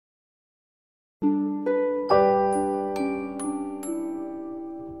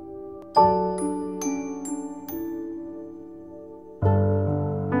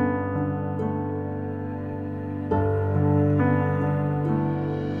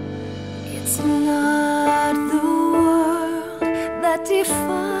It's not the world that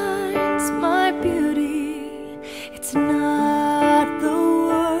defines my beauty. It's not the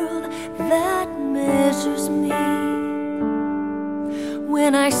world that measures me.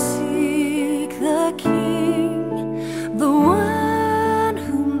 When I seek the King, the one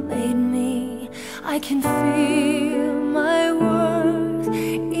who made me, I can feel my worth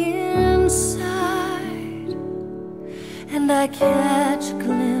inside, and I catch a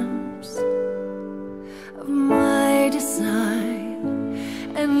glimpse of my design,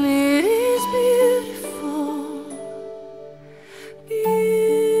 and it is beautiful,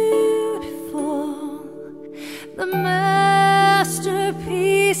 beautiful, the masterpiece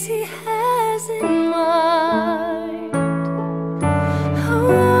he has in mind. A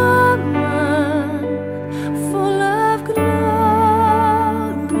woman full of glory,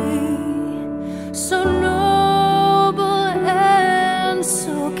 so noble and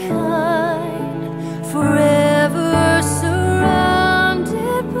so kind, forever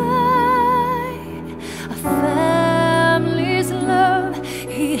surrounded by a family's love.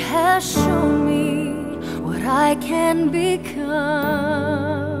 He has shown me what I can become,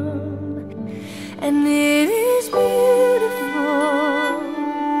 and it is beautiful,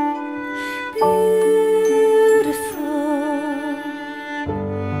 beautiful.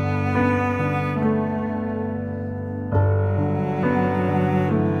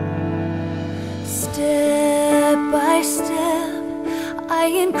 Step by step, I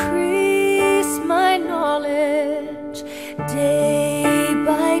increase my knowledge. Day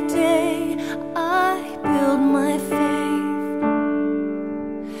by day, I build my faith.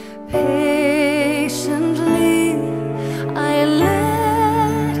 Patiently, I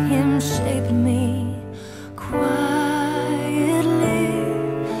let him shape me. Quietly,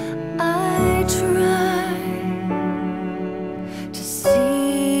 I try to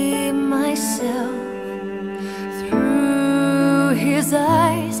see myself through his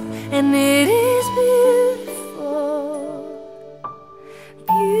eyes, and it is beautiful,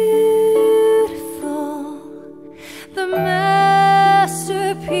 beautiful, the masterpiece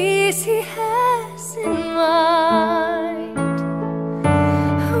he has in mind.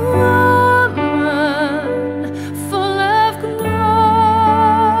 A woman full of glory,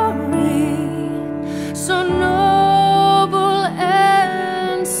 so noble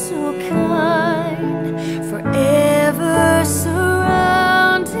and so kind, forever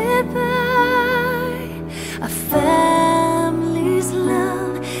surrounded by a family's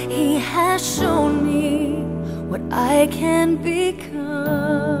love. He has shown me what I can become,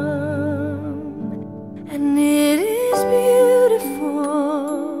 and it is beautiful,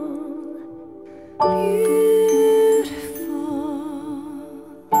 beautiful.